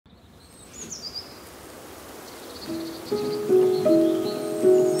As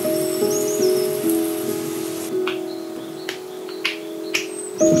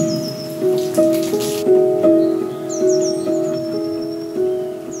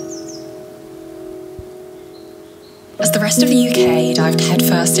the rest of the UK dived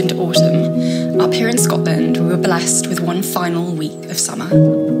headfirst into autumn, up here in Scotland we were blessed with one final week of summer.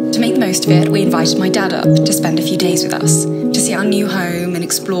 To make the most of it, we invited my dad up to spend a few days with us, to see our new home and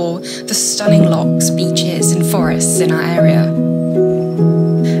explore the stunning lochs, beaches and forests in our area.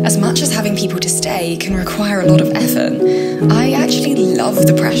 As much as having people to stay can require a lot of effort, I actually love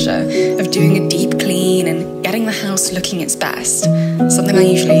the pressure of doing a deep clean and getting the house looking its best, something I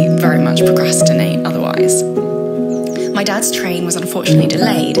usually very much procrastinate otherwise. My dad's train was unfortunately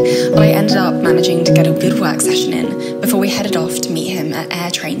delayed, but I ended up managing to get a good work session in before we headed off to meet him at Ayr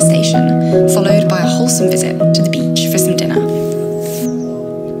train station, followed by a wholesome visit to the beach for some dinner.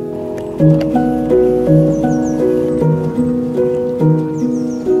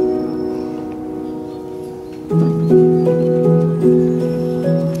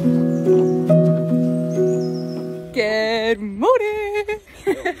 Good morning!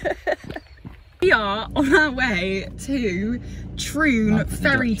 We are on our way to Troon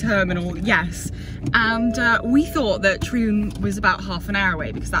ferry terminal, yes, and we thought that Troon was about half an hour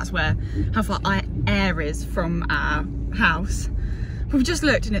away because that's how far Ayr is from our house. We've just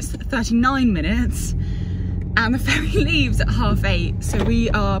looked and it's 39 minutes and the ferry leaves at 8:30, so we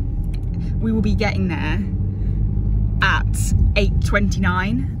will be getting there at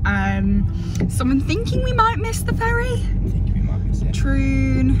 8:29. So I'm thinking we might miss the ferry.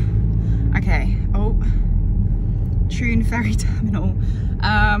 Troon. Okay, Troon ferry terminal.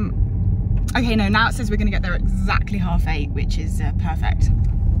 Okay, no, now it says we're gonna get there exactly 8:30, which is perfect.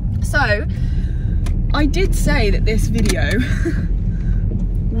 So, I did say that this video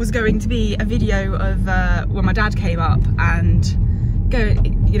was going to be a video of when my dad came up and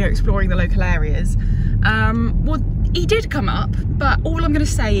exploring the local areas. Well, he did come up, but all I'm gonna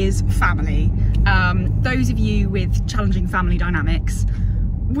say is family. Those of you with challenging family dynamics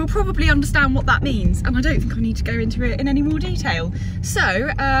will probably understand what that means, and I don't think I need to go into it in any more detail. So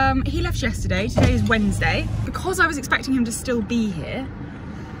he left yesterday. Today is Wednesday. Because I was expecting him to still be here,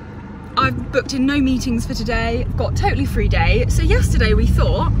 I've booked in no meetings for today. I've got a totally free day. So yesterday we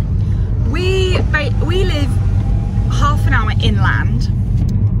thought we live half an hour inland.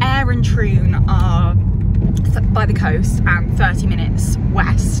 Ayr and Troon are by the coast and 30 minutes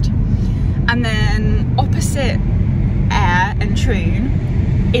west, and then opposite Ayr and Troon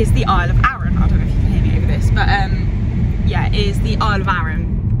is the Isle of Arran. I don't know if you can hear me over this, but yeah, it is the Isle of Arran,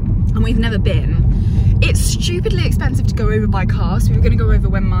 and we've never been. It's stupidly expensive to go over by car, so we were going to go over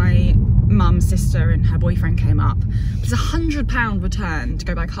when my mum's sister and her boyfriend came up. It's £100 return to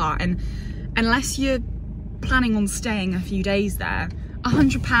go by car, and unless you're planning on staying a few days there,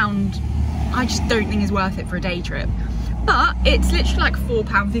 £100 I just don't think is worth it for a day trip. But it's literally like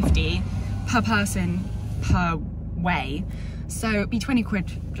 £4.50 per person per way. So it'd be 20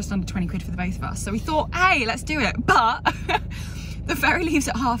 quid, just under 20 quid for the both of us. So we thought, hey, let's do it. But the ferry leaves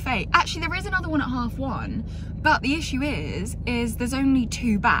at 8:30. Actually, there is another one at 1:30, but the issue is there's only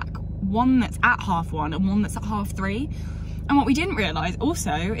two back. One that's at 1:30 and one that's at 3:30. And what we didn't realise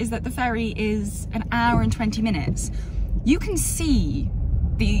also is that the ferry is an hour and 20 minutes. You can see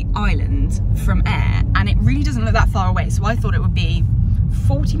the island from Ayr and it really doesn't look that far away. So I thought it would be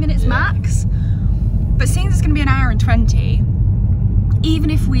 40 minutes max. But seeing as it's going to be an hour and 20,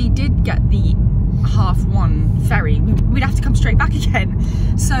 even if we did get the 1:30 ferry, we'd have to come straight back again.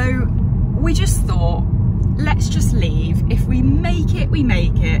 So we just thought, let's just leave. If we make it, we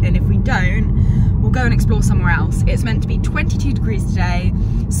make it. And if we don't, we'll go and explore somewhere else. It's meant to be 22 degrees today,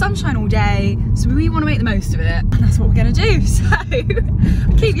 sunshine all day. So we want to make the most of it. And that's what we're going to do. So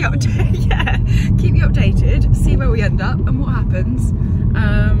keep you updated. Yeah, keep you updated. See where we end up and what happens.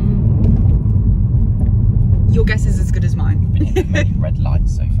 Your guess is as good as mine. Made red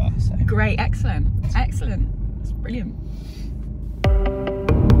lights so far. So. Great, excellent, excellent. It's brilliant.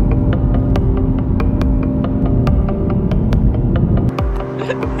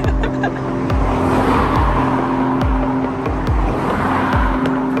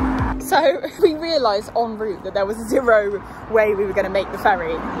 So we realised en route that there was zero way we were going to make the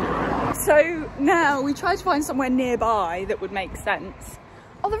ferry. So now we try to find somewhere nearby that would make sense.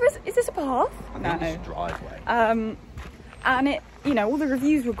 Oh, there is this a path? No. It's a driveway. And it, you know, all the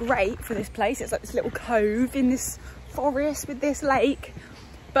reviews were great for this place. It's like this little cove in this forest with this lake,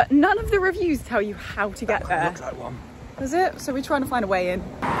 but none of the reviews tell you how to get there. Looks like one. Does it? So we're trying to find a way in.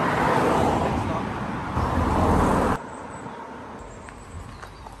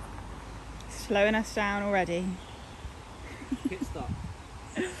 Slowing us down already. Pit stop.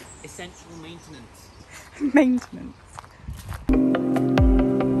 Essential maintenance. Maintenance.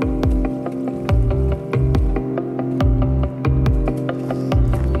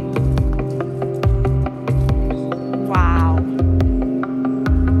 Wow.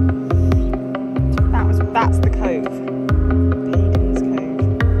 That's the cove. Payden's Cove.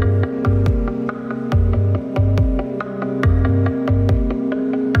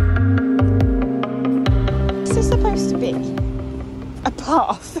 This is supposed to be a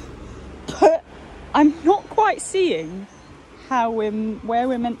path, but I'm not quite seeing how where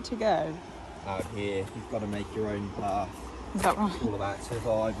we're meant to go. Out here, you've got to make your own path. Is that right? It's all about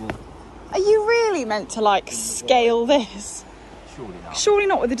survival. Are you really meant to like scale this? Surely not. Surely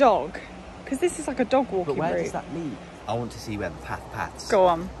not with a dog, because this is like a dog walking But where route. does that lead? I want to see where the path paths. Go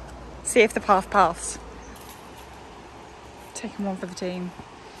on, see if the path paths. Taking one for the team.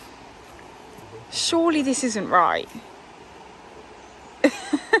 Surely this isn't right.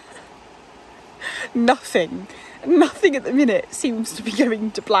 Nothing at the minute seems to be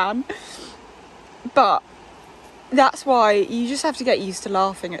going to plan. But that's why you just have to get used to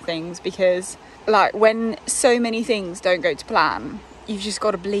laughing at things, because like when so many things don't go to plan, you've just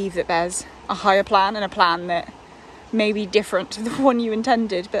got to believe that there's a higher plan, and a plan that may be different to the one you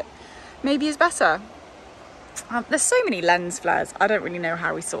intended, but maybe is better. There's so many lens flares. I don't really know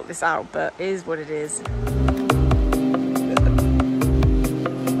how we sort this out, but it is what it is.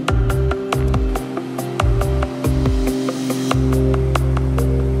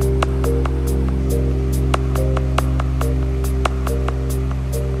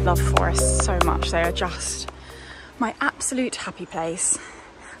 Love forests so much. They are just my absolute happy place.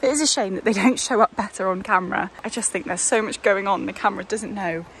 It is a shame that they don't show up better on camera. I just think there's so much going on, the camera doesn't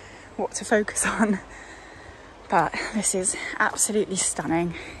know what to focus on. But this is absolutely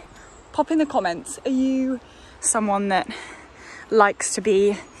stunning. Pop in the comments, are you someone that likes to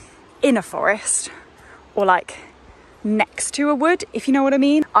be in a forest or like next to a wood, if you know what I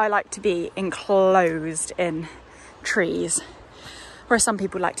mean? I like to be enclosed in trees, whereas some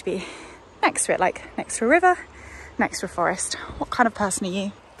people like to be next to it, like next to a river, next to a forest. What kind of person are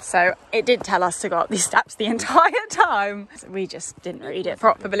you? So it did tell us to go up these steps the entire time. So we just didn't read it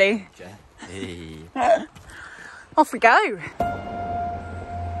properly. Hey. Off we go.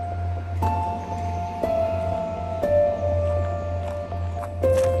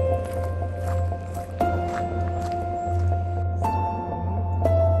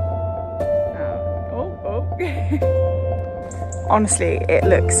 Honestly, it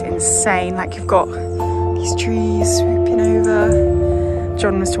looks insane. Like you've got these trees swooping over.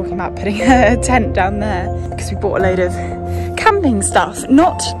 John was talking about putting a tent down there because we bought a load of camping stuff.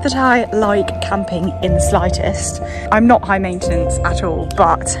 Not that I like camping in the slightest. I'm not high maintenance at all,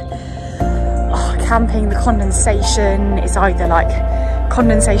 but camping, the condensation is either like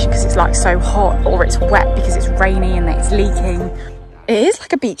condensation because it's like so hot, or it's wet because it's rainy and it's leaking. It is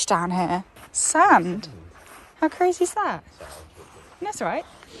like a beach down here. Sand. How crazy is that? That's all right.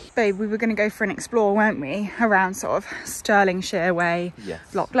 Babe, we were going to go for an explore, weren't we? Around sort of Stirlingshire way, yes.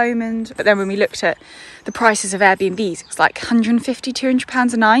 Loch Lomond. But then when we looked at the prices of Airbnbs, it was like £150,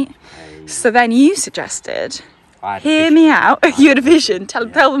 £200 a night. So then you suggested, hear me out, you had a vision. Tell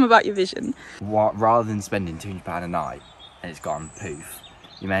them about your vision. Rather than spending £200 a night and it's gone poof,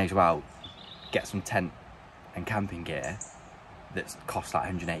 you may as well get some tent and camping gear that costs like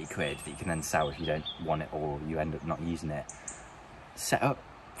 180 quid that you can then sell if you don't want it or you end up not using it. Set up,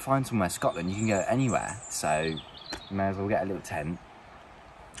 find somewhere. Scotland, you can go anywhere, so you may as well get a little tent.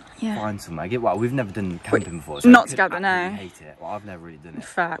 Yeah. Find somewhere. Well, we've never done camping before, so not together, no. Hate it. Well, I've never really done it.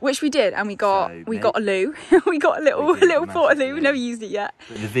 Fair. Which we did, and we got a loo. We got a little portaloo. We never used it yet.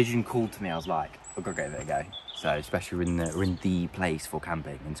 But the vision called to me. I was like, I've got to give it a go. So especially we're in the place for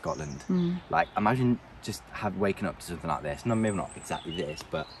camping in Scotland. Like, imagine just waking up to something like this. No, maybe not exactly this,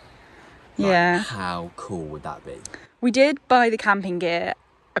 but like, yeah. How cool would that be? We did buy the camping gear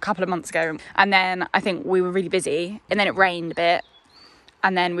a couple of months ago, and then I think we were really busy, and then it rained a bit,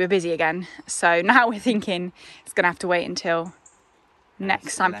 and then we were busy again. So now we're thinking it's gonna have to wait until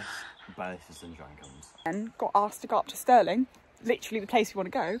next time. Both the sunshine comes. And got asked to go up to Stirling, literally the place we want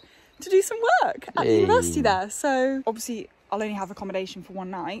to go, to do some work at the university there. So obviously I'll only have accommodation for one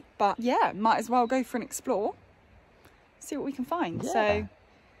night, but yeah, might as well go for an explore, see what we can find. Yeah. So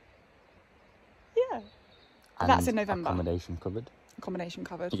yeah. And that's in November. Accommodation covered. Accommodation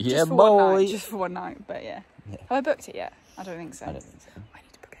covered. Yeah, just for boy. 1 night. Just for 1 night, but yeah. Have I booked it yet? I don't think so. I don't think so. I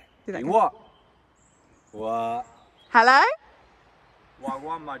need to book it. Hey, what? What? Hello?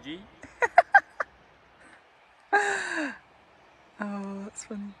 What, my G? Oh, that's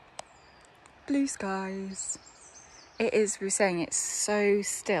funny. Blue skies. It is, we were saying, it's so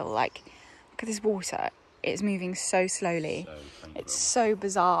still. Like, look at this water. It's moving so slowly. It's so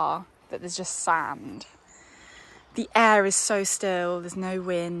bizarre that there's just sand. The air is so still. There's no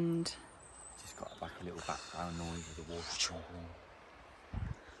wind. Just got like a little background noise of the water travelling.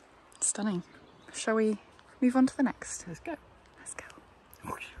 Stunning. Shall we move on to the next? Let's go. Let's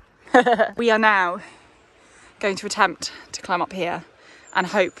go. We are now going to attempt to climb up here and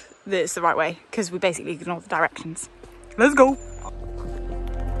hope that it's the right way, because we basically ignored the directions. Let's go.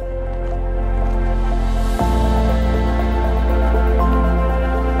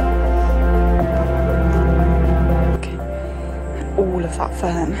 All of that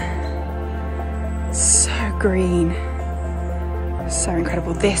fern, so green, so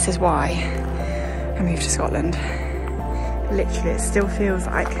incredible. This is why I moved to Scotland. Literally, it still feels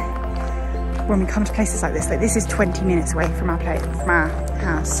like when we come to places like this is 20 minutes away from our place, from our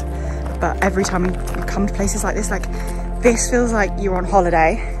house, but every time we come to places like this feels like you're on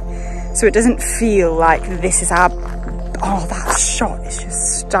holiday, so it doesn't feel like this is our, oh, that shot is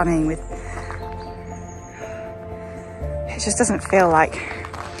just stunning. With it just doesn't feel like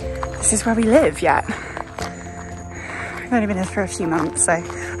this is where we live yet. We've only been here for a few months, so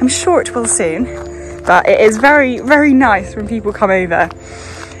I'm sure it will soon. But it is very, very nice when people come over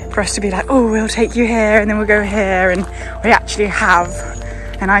for us to be like, oh, we'll take you here and then we'll go here, and we actually have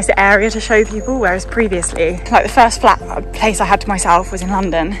a nice area to show people. Whereas previously, like the first flat place I had to myself was in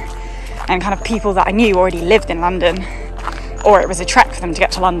London, and kind of people that I knew already lived in London, or it was a trek for them to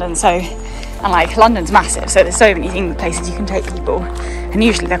get to London. So, and like London's massive, so there's so many places you can take people, and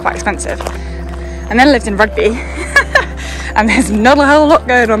usually they're quite expensive. And then I lived in Rugby and there's not a whole lot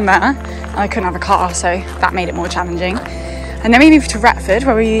going on there, and I couldn't have a car, so that made it more challenging. And then we moved to Retford,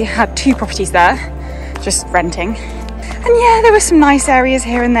 where we had 2 properties there, just renting. And yeah, there were some nice areas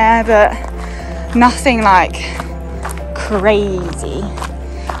here and there, but nothing like crazy.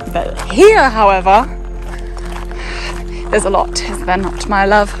 But here, however, there's a lot, isn't there not, my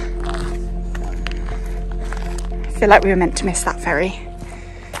love? I feel like we were meant to miss that ferry.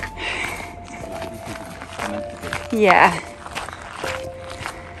 Yeah.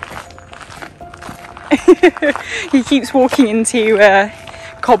 He keeps walking into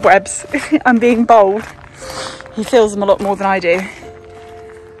cobwebs. I'm being bold. He feels them a lot more than I do.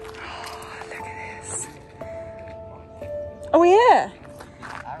 Oh, look at this. Oh yeah.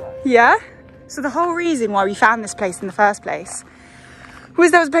 Yeah? So the whole reason why we found this place in the first place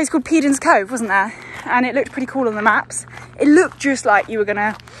was there was a place called Pedon's Cove, wasn't there? And it looked pretty cool on the maps. It looked just like you were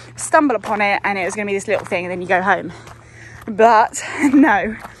gonna stumble upon it and it was gonna be this little thing and then you go home. But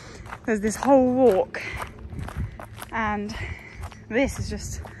no, there's this whole walk, and this is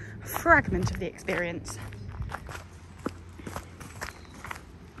just a fragment of the experience.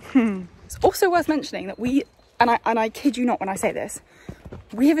 It's also worth mentioning that we, and I kid you not when I say this,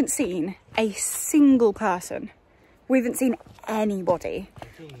 we haven't seen a single person. We haven't seen anybody.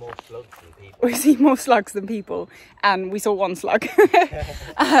 We've seen more slugs than people. We've seen more slugs than people, and we saw 1 slug.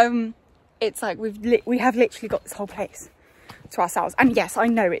 It's like we have literally got this whole place to ourselves. And yes, I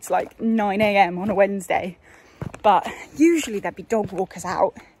know it's like 9 AM on a Wednesday, but usually there'd be dog walkers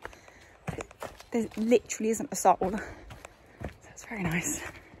out. There literally isn't a soul. So it's very nice.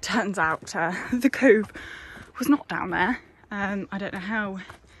 Turns out the cove was not down there. I don't know how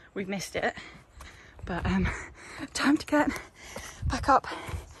we've missed it, but time to get back up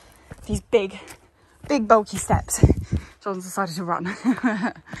these big bulky steps. John's decided to run.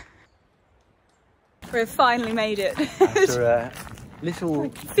 We've finally made it. After a little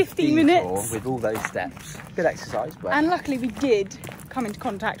like 15 minutes with all those steps. Good exercise, but... And luckily we did come into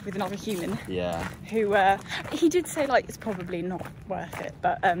contact with another human. Yeah. Who, he did say like it's probably not worth it,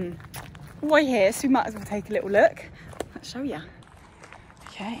 but we're here, so we might as well take a little look. Let's show you.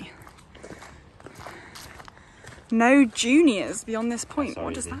 Okay. No juniors beyond this point.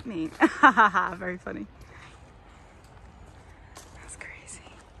 What does that mean? Very funny. That's crazy.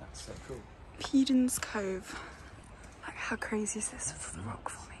 That's so cool. Pedon's Cove. Like, how crazy is this for the rock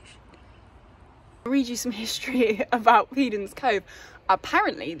formation? I'll read you some history about Pedon's Cove.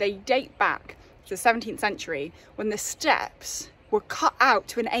 Apparently, they date back to the 17th century when the steps were cut out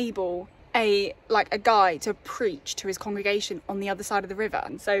to enable a guy to preach to his congregation on the other side of the river.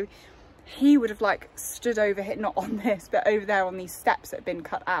 And so he would have like stood over here, not on this, but over there on these steps that had been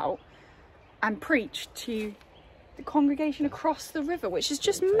cut out, and preached to the congregation across the river, which is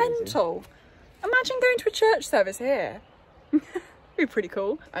just mental. Imagine going to a church service here. It'd be pretty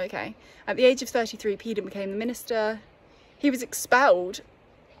cool. Okay. At the age of 33, Pedon became the minister. He was expelled.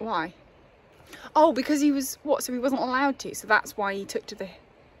 Why? Oh, because he was what? So he wasn't allowed to. So that's why he took to the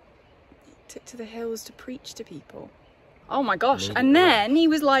hills to preach to people. Oh my gosh. And then he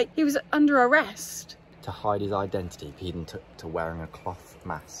was under arrest. To hide his identity, Peden took to wearing a cloth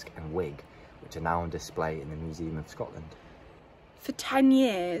mask and wig, which are now on display in the Museum of Scotland. For 10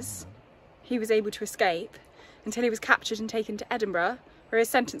 years, he was able to escape until he was captured and taken to Edinburgh, where he was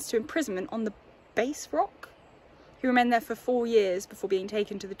sentenced to imprisonment on the Base Rock. He remained there for 4 years before being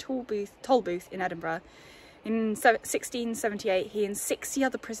taken to the toll booth in Edinburgh. In 1678, he and 60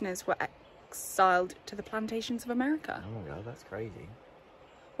 other prisoners were exiled to the plantations of America. Oh my god, that's crazy.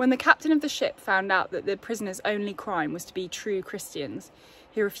 When the captain of the ship found out that the prisoners' only crime was to be true Christians,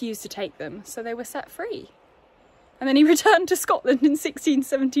 he refused to take them, so they were set free. And then he returned to Scotland in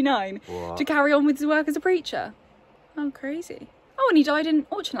 1679 to carry on with his work as a preacher. Oh, crazy. Oh, and he died in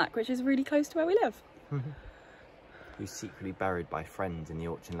Auchinleck, which is really close to where we live. He was secretly buried by friends in the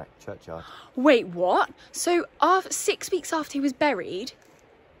Auchinleck churchyard. Wait, what? So 6 weeks after he was buried,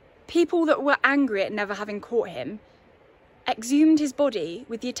 people that were angry at never having caught him exhumed his body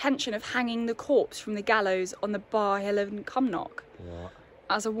with the intention of hanging the corpse from the gallows on the Bar Hill of Cumnock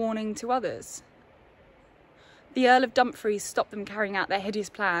as a warning to others. The Earl of Dumfries stopped them carrying out their hideous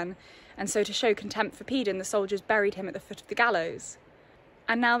plan, and so to show contempt for Peden, the soldiers buried him at the foot of the gallows.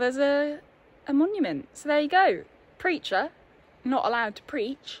 And now there's a monument. So there you go. Preacher, not allowed to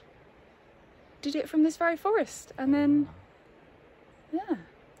preach, did it from this very forest. And then, yeah.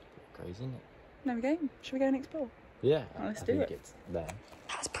 Crazy, isn't it? There we go. Should we go and explore? Yeah, let's do it. It's there.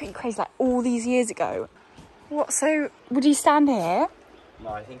 That's pretty crazy, like all these years ago. What, so would you stand here? No,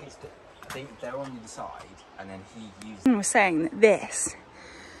 I think they're on the side, and then he used... Someone was saying that this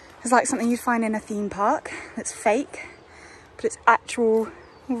is like something you'd find in a theme park that's fake, but it's actual,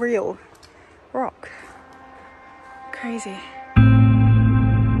 real rock. Crazy.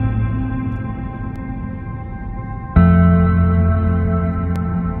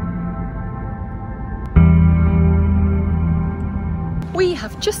 We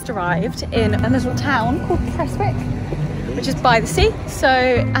have just arrived in a little town called Prestwick, which is by the sea. So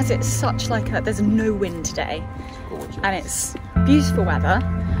as it's such like there's no wind today and it's beautiful weather,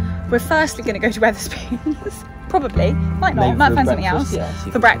 we're firstly going to go to Wetherspoons. Probably, might not, might find something else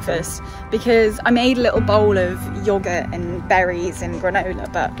for breakfast, because I made a little bowl of yogurt and berries and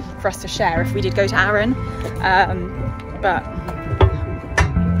granola, but for us to share if we did go to Arran. But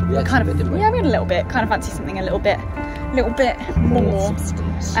we kind of, we had a little bit, kind of fancy something a little bit more,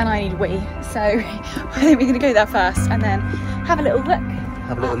 and I need a wee, so I think we're going to go there first and then have a little look.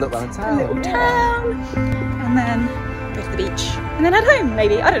 Have a little look around town. A little town, and then go to the beach, and then head home,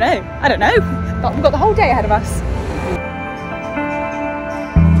 maybe. I don't know, but we've got the whole day ahead of us.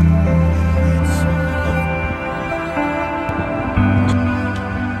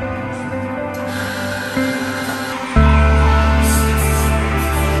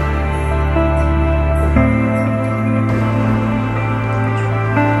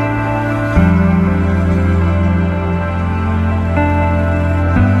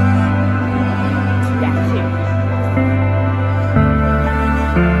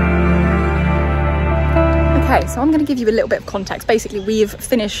 So I'm going to give you a little bit of context. Basically, we've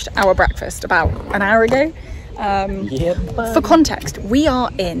finished our breakfast about an hour ago. For context, we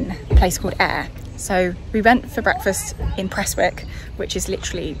are in a place called Ayr. So we went for breakfast in Prestwick, which is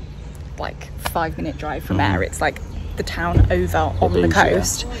literally like 5-minute drive from Ayr. It's like the town over on the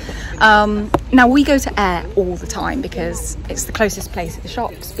coast. Now we go to Ayr all the time because it's the closest place to the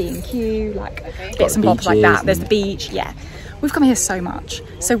shops, B&Q, like bits and bobs like that. There's the beach, yeah. We've come here so much.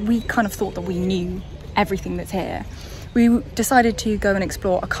 So we kind of thought that we knew everything that's here. We decided to go and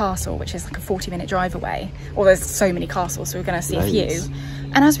explore a castle, which is like a 40-minute drive away. Or there's so many castles, so we're going to see a few.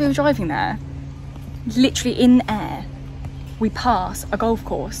 And as we were driving there, literally in Ayr, we pass a golf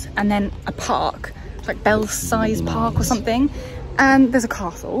course and then a park, like Belsize Park or something. And there's a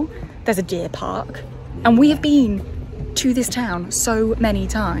castle, there's a deer park, and we have been to this town so many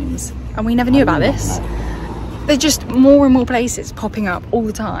times, and we never knew about this. There's just more and more places popping up all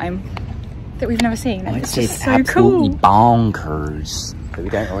the time that we've never seen, and it's just so cool. Bonkers that we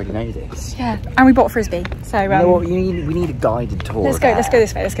don't already know this. Yeah, and we bought frisbee. So you know what? We need a guided tour. Let's go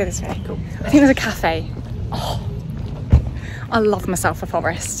this way. Cool. I think there's a cafe. Oh, I love myself a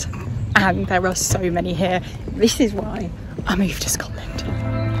forest, and there are so many here. This is why I moved to Scotland.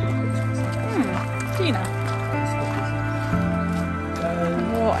 You know.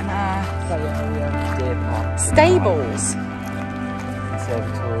 What on earth? Stables.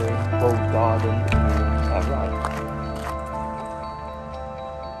 Conservatory, Gold Garden. Oh, right.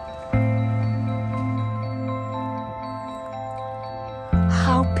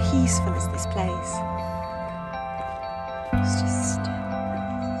 How peaceful is this place? It's just still.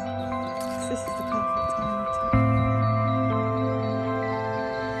 This is the perfect time to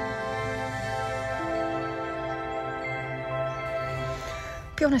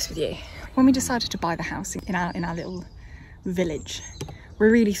be honest with you, when we decided to buy the house in our little village, we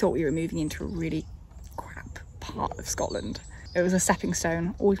really thought we were moving into a really crap part of Scotland. It was a stepping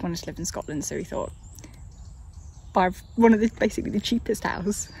stone. Always wanted to live in Scotland, so we thought buy one of the basically the cheapest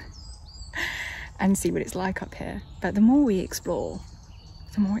house and see what it's like up here. But the more we explore,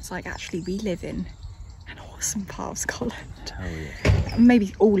 the more it's like actually we live in an awesome part of Scotland. Oh yeah.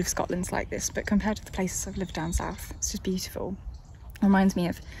 Maybe all of Scotland's like this, but compared to the places I've lived down south, it's just beautiful. It reminds me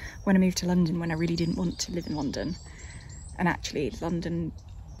of when I moved to London when I really didn't want to live in London. And actually London,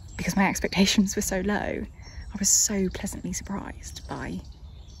 because my expectations were so low, I was so pleasantly surprised by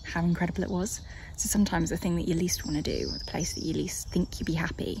how incredible it was. So sometimes the thing that you least want to do, or the place that you least think you'd be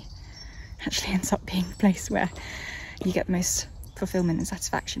happy, actually ends up being the place where you get the most fulfillment and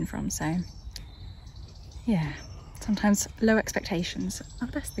satisfaction from. So yeah, sometimes low expectations are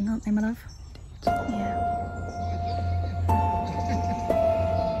the best thing, aren't they, my love? Yeah.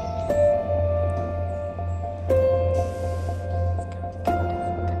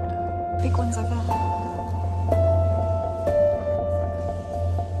 Big ones over there.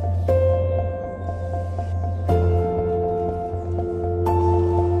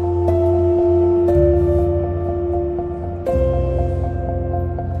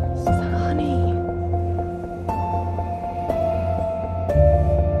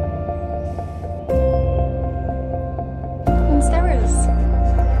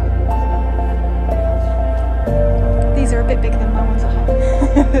 These are a bit bigger than my ones at home.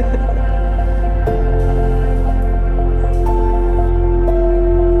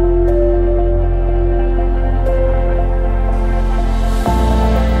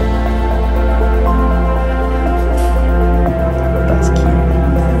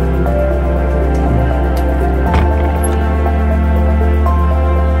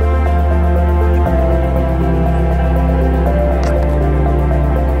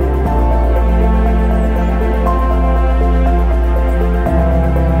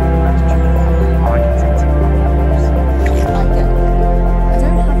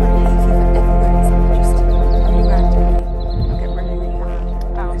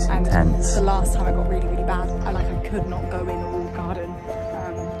 The last time I got really, really bad, I could not go in a walled garden.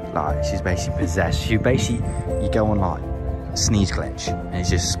 Like, she's basically possessed. You go on like sneeze glitch and it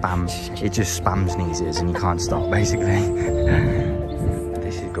just spam sneezes and you can't stop basically.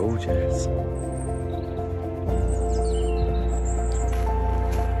 This is gorgeous.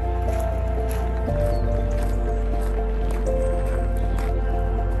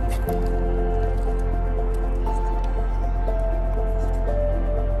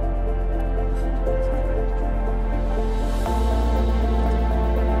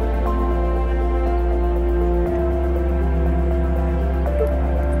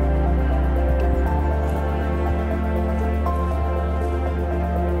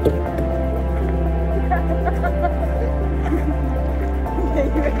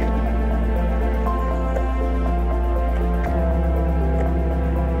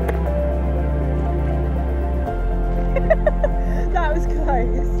 That was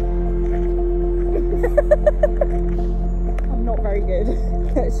close. I'm not very good.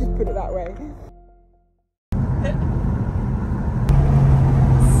 Let's just put it that way.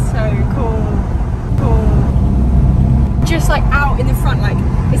 So cool. Just like out in the front, like,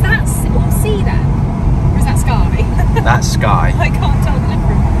 is that all sea there? Or is that sky? That's sky. I can't tell the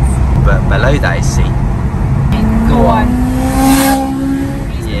difference. But below that is sea. Go on.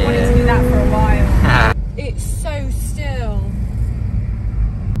 He's wanted to do that for a while. It's so still.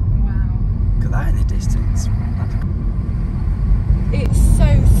 Wow. Look at that in the distance. It's so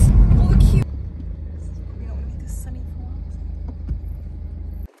all the cute. You don't want to make this sunny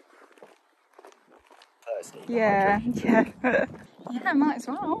for us. Yeah. Yeah, might as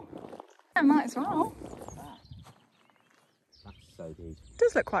well. That's so beautiful. It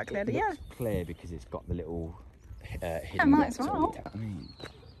does look quite clear, but yeah. It's clear because it's got the little hidden. Yeah, might as dots on well. it. I mean,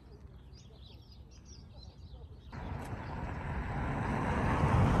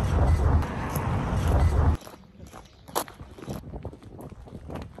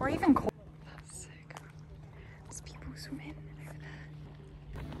 Or even cold. That's so cool. There's people swimming over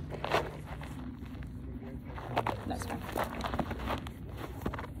there. Let's go.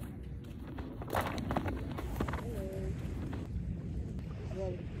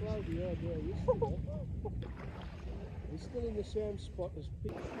 We're still in the same spot as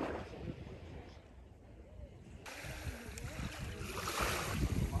people.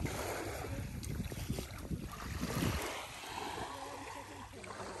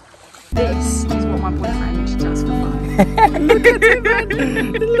 This is what my boyfriend does for fun. Look at it, man!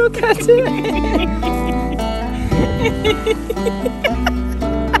 Look at it!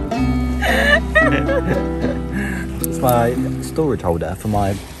 It's my storage holder for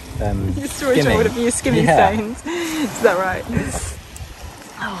my your storage holder for your skimming stones. Is that right?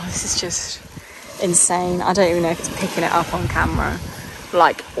 Oh, this is just insane. I don't even know if it's picking it up on camera.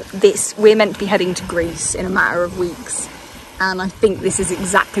 Like this, we're meant to be heading to Greece in a matter of weeks, and I think this is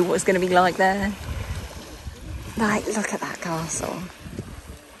exactly what it's going to be like there. Like, look at that castle.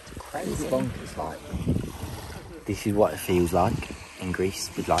 It's crazy. Bonkers, like, this is what it feels like in Greece,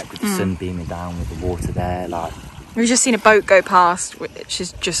 with the sun beaming down, with the water there. Like, we've just seen a boat go past, which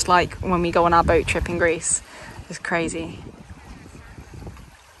is just like when we go on our boat trip in Greece. It's crazy.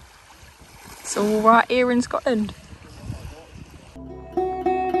 It's all right here in Scotland.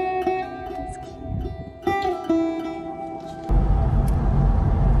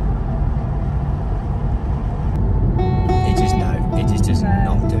 It just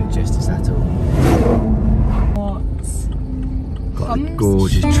not doing justice at all. What? Got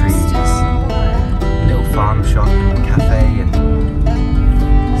gorgeous trees, little farm shop, cafe, and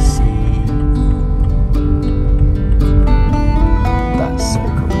sea. That's so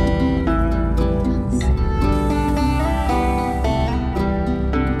cool.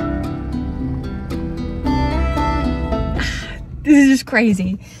 This is just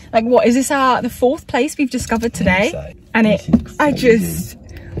crazy. Like, what is this? The fourth place we've discovered today, So, and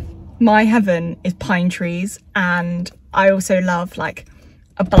my heaven is pine trees, and I also love like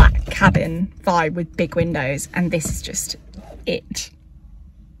a black cabin vibe with big windows, and this is just it.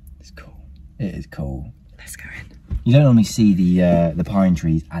 It's cool. It is cool. Let's go in. You don't normally see the pine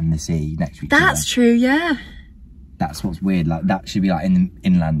trees and the sea next to each other. That's true, yeah. That's what's weird. Like, that should be like in the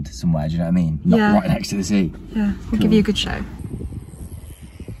inland somewhere. Do you know what I mean? Not Yeah. right next to the sea. Yeah, we'll give you a good show.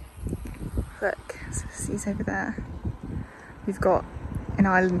 Look, so the sea's over there. We've got an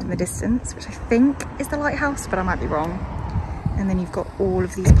island in the distance, which I think is the lighthouse, but I might be wrong. And then you've got all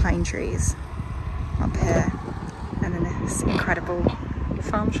of these pine trees up here, and then this incredible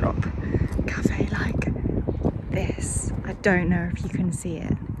farm shop cafe like this. I don't know if you can see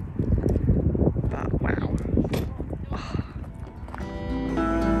it, but wow.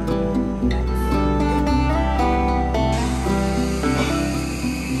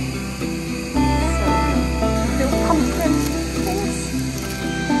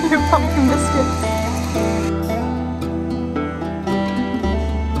 Pumpkin biscuits.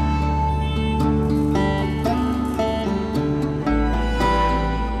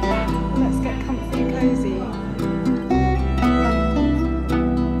 Let's get comfy and cozy.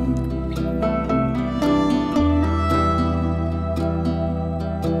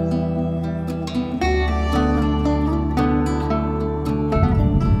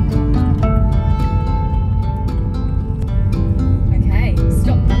 Okay,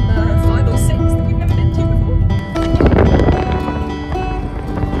 stop number 5 or 6 that we've never been to before.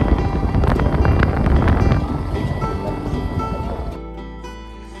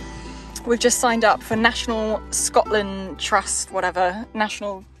 We've just signed up for National Scotland Trust, whatever,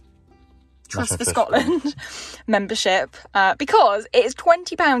 National Trust for Scotland membership, because it is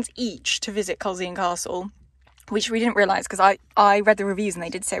 £20 each to visit Culzean Castle, which we didn't realise because I read the reviews and they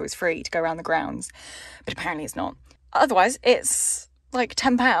did say it was free to go around the grounds, but apparently it's not. Otherwise, it's like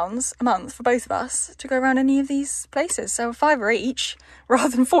 £10 a month for both of us to go around any of these places. So a £5 each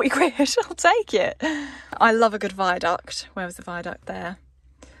rather than 40 quid, I'll take it. I love a good viaduct. Where was the viaduct there?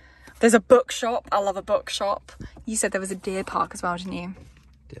 There's a bookshop. I love a bookshop. You said there was a deer park as well, didn't you?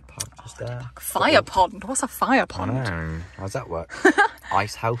 Deer park was there. Fire pond. What's a fire I pond? know. How's that work?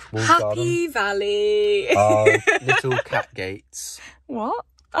 Ice house, walled Happy Valley. Little cat gates. What?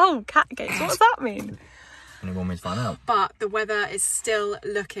 Oh, cat gates. What does that mean? And one find out. But the weather is still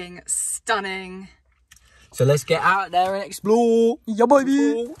looking stunning. So let's get out there and explore. Yeah,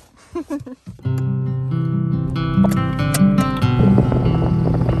 baby.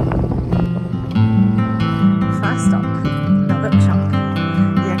 First up, the bookshop.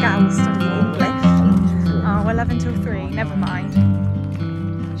 Yeah, girls studying English. Oh, 11 till 3. Never mind.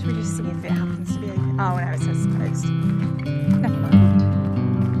 Should we just see if it happens to be open? Oh no, it says closed. Never mind.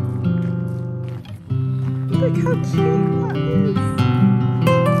 Look how cute that is.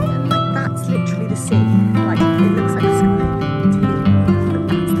 And like that's literally the sea. Like it looks like a sky, but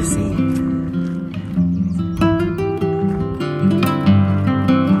that's the sea.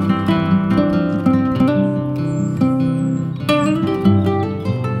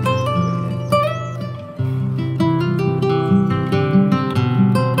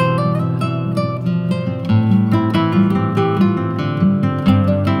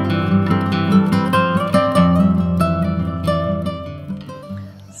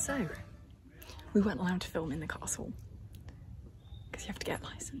 We weren't allowed to film in the castle because you have to get a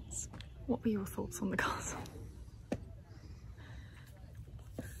license. What were your thoughts on the castle?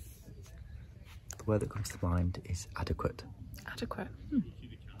 The word that comes to mind is adequate. Adequate.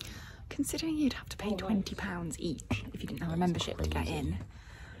 Considering you'd have to pay £20 each if you didn't have a membership to get in,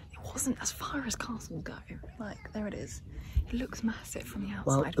 it wasn't as far as castles go. Like, there it is. It looks massive from the outside.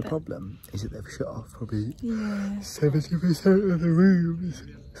 Well, the problem is that they've shut off probably 70% of the rooms.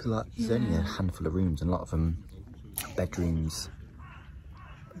 So like, there's only a handful of rooms, and a lot of them bedrooms,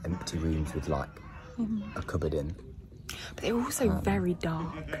 empty rooms with like a cupboard in. But they were also very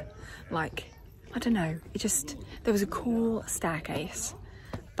dark. Like, I don't know, it just, there was a cool staircase,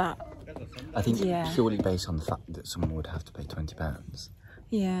 but I think purely based on the fact that someone would have to pay £20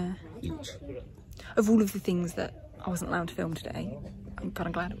 each. Of all of the things that I wasn't allowed to film today, I'm kind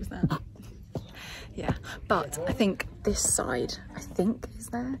of glad it was there. Yeah, but I think this side, is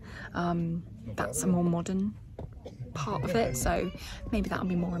there. That's a more modern part of it, so maybe that'll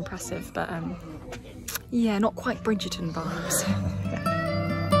be more impressive, but yeah, not quite Bridgerton vibes.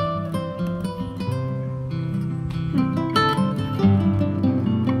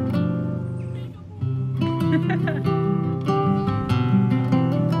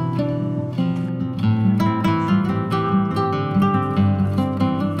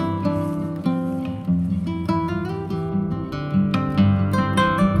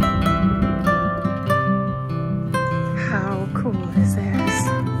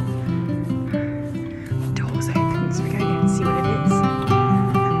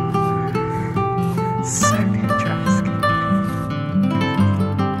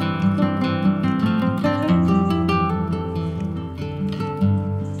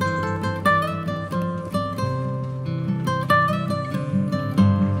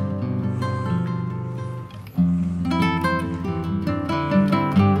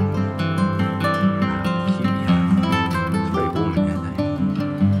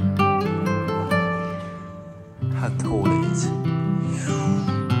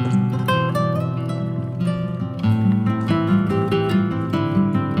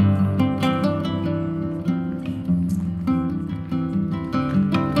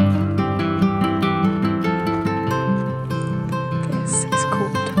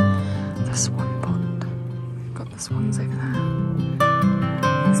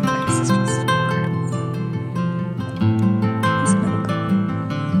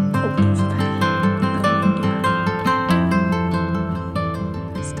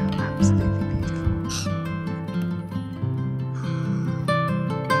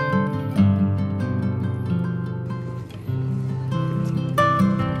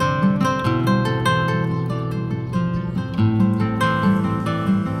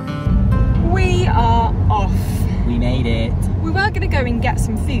 And get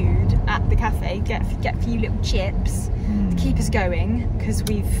some food at the cafe, get a few little chips to keep us going, because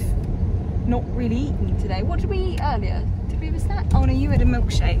we've not really eaten today. What did we eat earlier? Did we have a snack? Oh no, you had a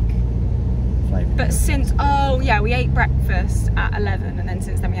milkshake. But since, we ate breakfast at 11, and then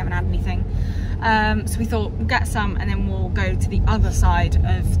since then we haven't had anything. So we thought we'll get some and then we'll go to the other side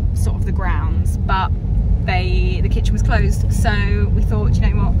of sort of the grounds, but the kitchen was closed, so we thought, you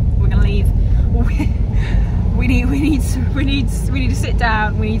know what, we're gonna leave. We need to sit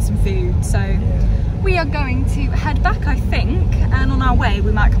down, we need some food, so we are going to head back, I think, and on our way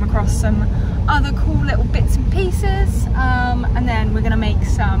we might come across some other cool little bits and pieces, and then we're gonna make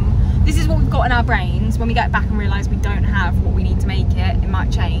some, this is what we've got in our brains. When we get back and realise we don't have what we need to make it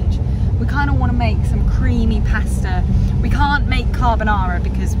might change. We kind of want to make some creamy pasta. We can't make carbonara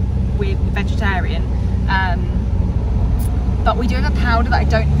because we're vegetarian, but we do have a powder that I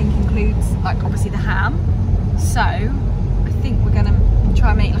don't think includes, like, obviously the ham. So I think we're gonna try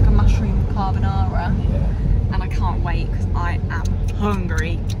and make like a mushroom carbonara, and I can't wait because I am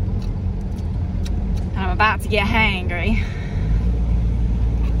hungry and I'm about to get hangry.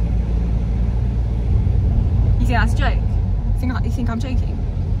 You think that's a joke? You think I'm joking?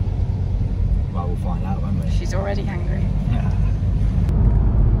 Well, we'll find out, won't we? She's already hungry. Yeah.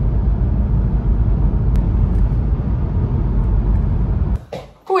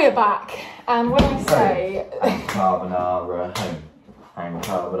 We're back, and when I say carbonara home, and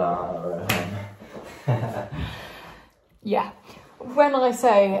carbonara home. Yeah, when I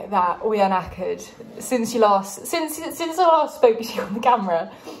say that we are knackered, since I last spoke to you on the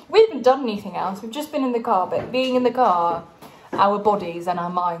camera, we haven't done anything else. We've just been in the car, but being in the car, our bodies and our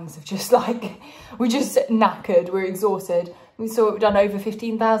minds have just we're just knackered, we're exhausted. We've done over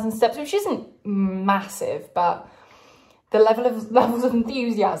 15,000 steps, which isn't massive, but the levels of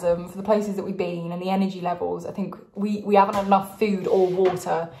enthusiasm for the places that we've been and the energy levels, I think we haven't had enough food or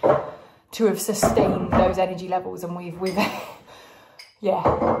water to have sustained those energy levels, and we've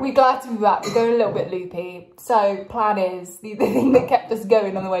yeah, we're glad to be back. We're going a little bit loopy. So plan is, the thing that kept us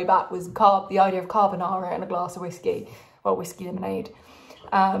going on the way back was the idea of carbonara and a glass of whiskey. Well, whiskey lemonade.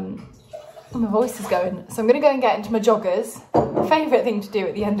 And my voice is going. So I'm going to go and get into my joggers. My favourite thing to do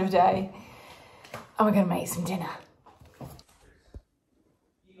at the end of the day. And we're going to make some dinner.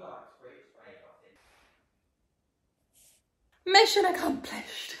 Mission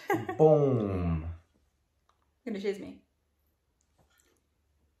accomplished. Boom. You're gonna cheers me.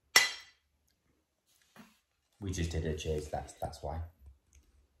 We just did a cheers, that's why.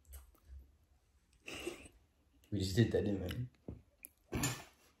 We just did that, didn't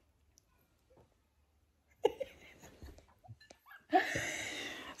we?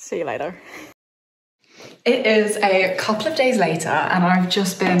 See you later. It is a couple of days later and I've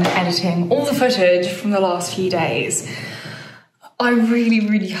just been editing all the footage from the last few days. I really,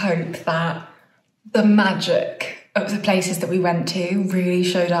 really hope that the magic of the places that we went to really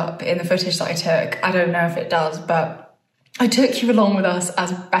showed up in the footage that I took. I don't know if it does, but I took you along with us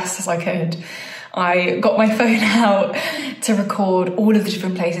as best as I could. I got my phone out to record all of the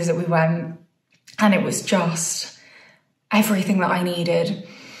different places that we went, and it was just everything that I needed.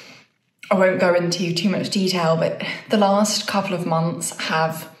 I won't go into too much detail, but the last couple of months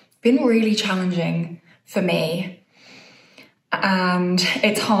have been really challenging for me. And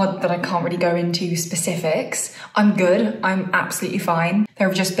it's hard that I can't really go into specifics. I'm good, I'm absolutely fine. There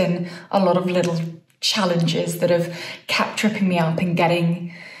have just been a lot of little challenges that have kept tripping me up and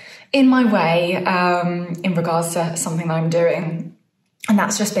getting in my way in regards to something that I'm doing. And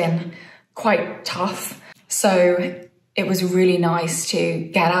that's just been quite tough. So it was really nice to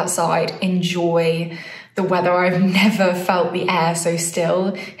get outside, enjoy the weather. I've never felt the air so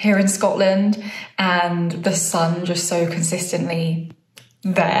still here in Scotland, and the sun just so consistently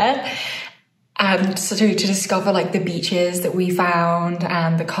there. And so to discover like the beaches that we found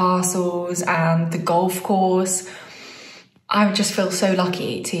and the castles and the golf course, I just feel so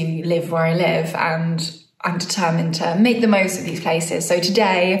lucky to live where I live, and I'm determined to make the most of these places. So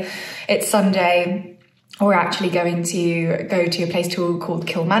today, it's Sunday, we're actually going to go to a place called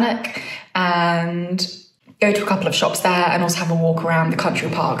Kilmarnock and go to a couple of shops there and also have a walk around the country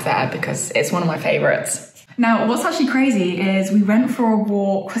park there because it's one of my favourites. Now, what's actually crazy is we went for a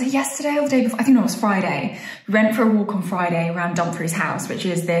walk, was it yesterday or the day before? I think it was Friday. We went for a walk on Friday around Dumfries House, which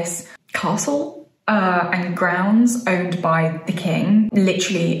is this castle and grounds owned by the king,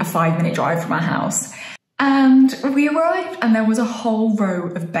 literally a 5-minute drive from our house. And we arrived and there was a whole row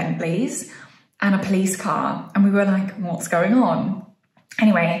of Bentleys and a police car, and we were like, what's going on?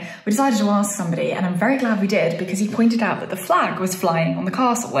 Anyway, we decided to ask somebody, and I'm very glad we did because he pointed out that the flag was flying on the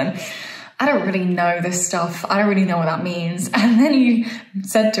castle, and I don't really know this stuff. I don't really know what that means. And then he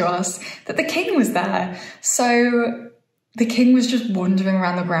said to us that the king was there. So the king was just wandering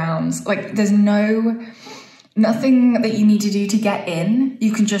around the grounds. Like, there's nothing that you need to do to get in.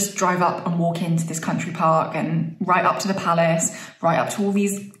 You can just drive up and walk into this country park and right up to the palace, right up to all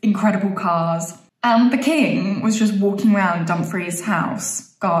these incredible cars. And the king was just walking around Dumfries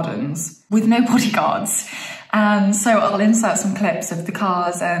House gardens with no bodyguards. And so I'll insert some clips of the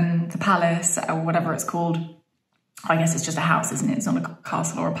cars and the palace or whatever it's called. I guess it's just a house, isn't it? It's not a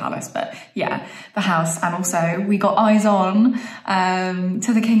castle or a palace, but yeah, the house. And also we got eyes on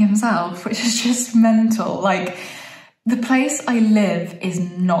to the king himself, which is just mental. Like, the place I live is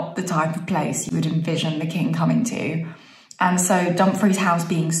not the type of place you would envision the king coming to. And so Dumfries House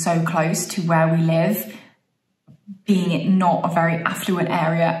being so close to where we live, being it not a very affluent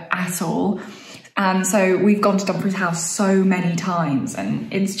area at all. And so we've gone to Dumfries House so many times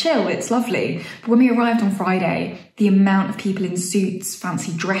and it's chill, it's lovely. But when we arrived on Friday, the amount of people in suits,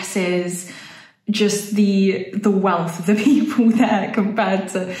 fancy dresses, just the wealth of the people there compared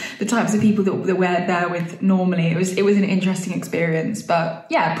to the types of people that we're there with normally. It was an interesting experience, but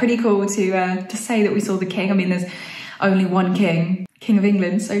yeah, pretty cool to say that we saw the king. I mean, there's only one king of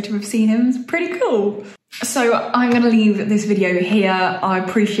England, so to have seen him is pretty cool. So I'm going to leave this video here. I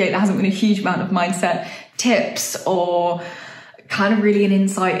appreciate there hasn't been a huge amount of mindset tips or kind of really an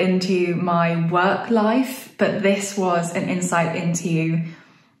insight into my work life, but this was an insight into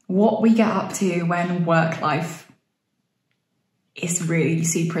what we get up to when work life is really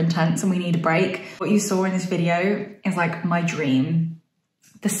super intense and we need a break. What you saw in this video is like my dream.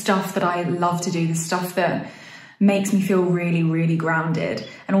 The stuff that I love to do, the stuff that makes me feel really, really grounded.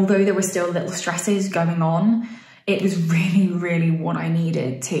 And although there were still little stresses going on, it was really, really what I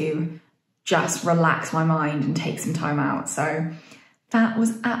needed to just relax my mind and take some time out. So That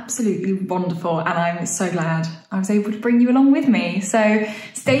was absolutely wonderful, and I'm so glad I was able to bring you along with me. So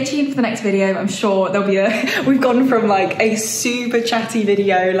stay tuned for the next video. I'm sure there'll be we've gone from like a super chatty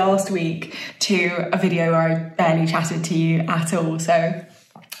video last week to a video where I barely chatted to you at all. So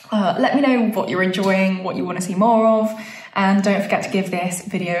let me know what you're enjoying, what you want to see more of, and don't forget to give this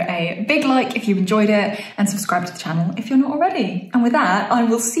video a big like if you enjoyed it, and subscribe to the channel if you're not already. And with that, I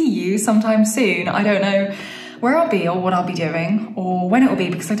will see you sometime soon. I don't know where I'll be or what I'll be doing or when it will be,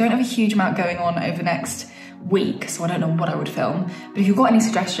 because I don't have a huge amount going on over the next week, so I don't know what I would film. But if you've got any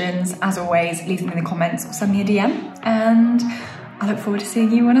suggestions, as always, leave them in the comments or send me a DM, and I look forward to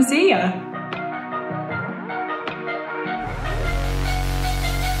seeing you when I see you.